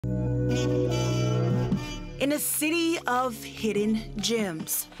In a city of hidden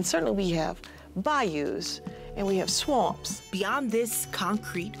gems. And certainly we have bayous and we have swamps. Beyond this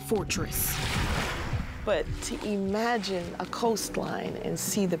concrete fortress. But to imagine a coastline and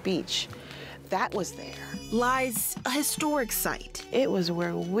see the beach, that was there. Lies a historic site. It was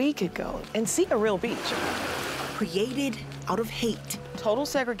where we could go and see a real beach. Created out of hate. Total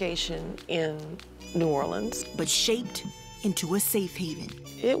segregation in New Orleans. But shaped into a safe haven.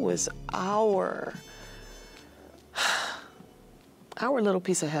 It was our little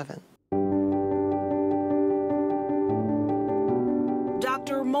piece of heaven.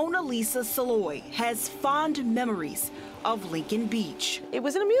 Dr. Mona Lisa Saloy has fond memories of Lincoln Beach. It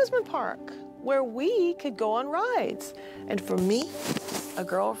was an amusement park where we could go on rides. And for me, a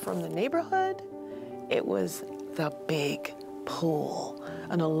girl from the neighborhood, it was the big pool,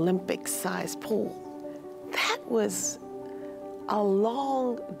 an Olympic-sized pool. That was a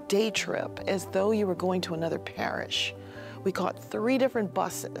long day trip, as though you were going to another parish. We caught 3 different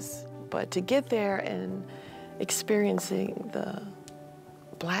buses, but to get there and experiencing the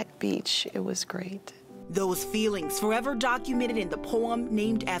Black Beach, it was great. Those feelings forever documented in the poem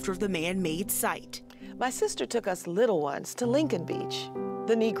named after the man-made site. My sister took us little ones to Lincoln Beach,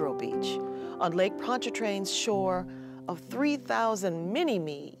 the Negro Beach, on Lake Pontchartrain's shore of 3,000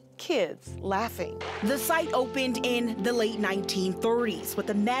 mini-me kids laughing. The site opened in the late 1930s with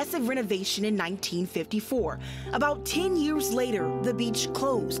a massive renovation in 1954. About 10 years later, the beach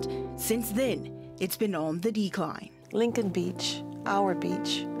closed. Since then, it's been on the decline. Lincoln Beach, our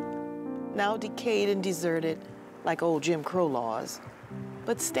beach, now decayed and deserted like old Jim Crow laws,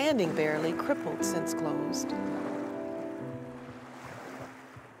 but standing barely, crippled since closed.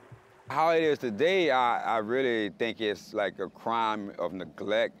 How it is today, I really think it's like a crime of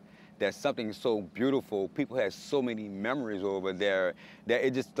neglect. That something so beautiful, people had so many memories over there that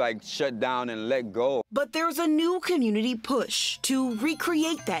it just like shut down and let go. But there's a new community push to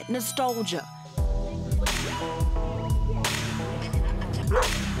recreate that nostalgia.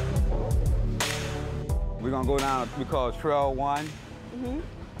 We're gonna go down, we call it Trail 1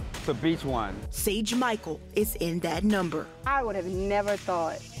 to Beach 1. Sage Michael is in that number. I would have never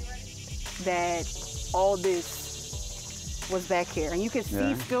thought that all this was back here. And you can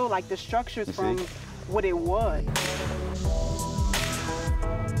see still like the structures from what it was.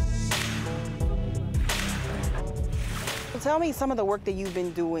 So tell me some of the work that you've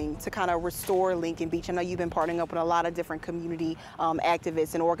been doing to kind of restore Lincoln Beach. I know you've been partnering up with a lot of different community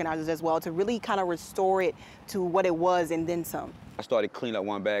activists and organizers as well to really kind of restore it to what it was and then some. I started cleaning up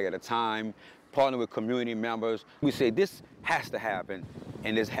one bag at a time, partnering with community members. We say this has to happen,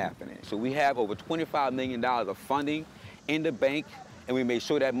 and it's happening. So we have over $25 million of funding in the bank, and we made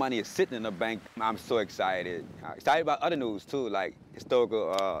sure that money is sitting in the bank. I'm so excited. Excited about other news too, like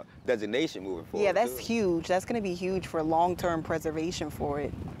historical designation moving forward. Yeah, that's huge. That's going to be huge for long-term preservation for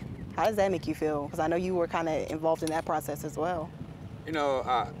it. How does that make you feel? Because I know you were kind of involved in that process as well. You know,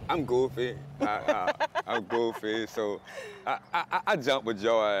 I'm goofy. I'm goofy, so I jump with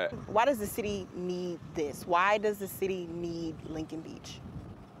joy. Why does the city need this? Why does the city need Lincoln Beach?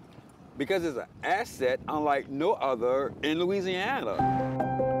 Because it's an asset unlike no other in Louisiana.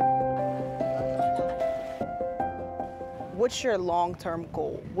 What's your long-term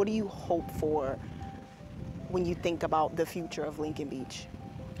goal? What do you hope for when you think about the future of Lincoln Beach?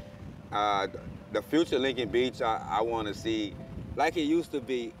 The future of Lincoln Beach, I want to see, like it used to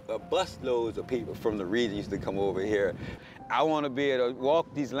be, busloads of people from the region used to come over here. I want to be able to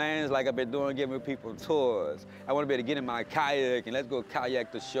walk these lands like I've been doing, giving people tours. I want to be able to get in my kayak and let's go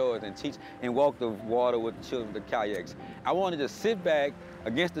kayak the shores and teach and walk the water with the children with the kayaks. I want to just sit back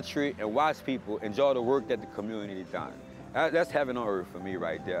against the tree and watch people enjoy the work that the community done. That's heaven on earth for me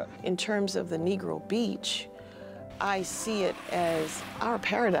right there. In terms of the Negro Beach, I see it as our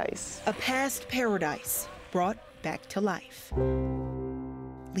paradise. A past paradise brought back to life.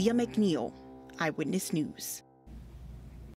 Leah McNeil, Eyewitness News.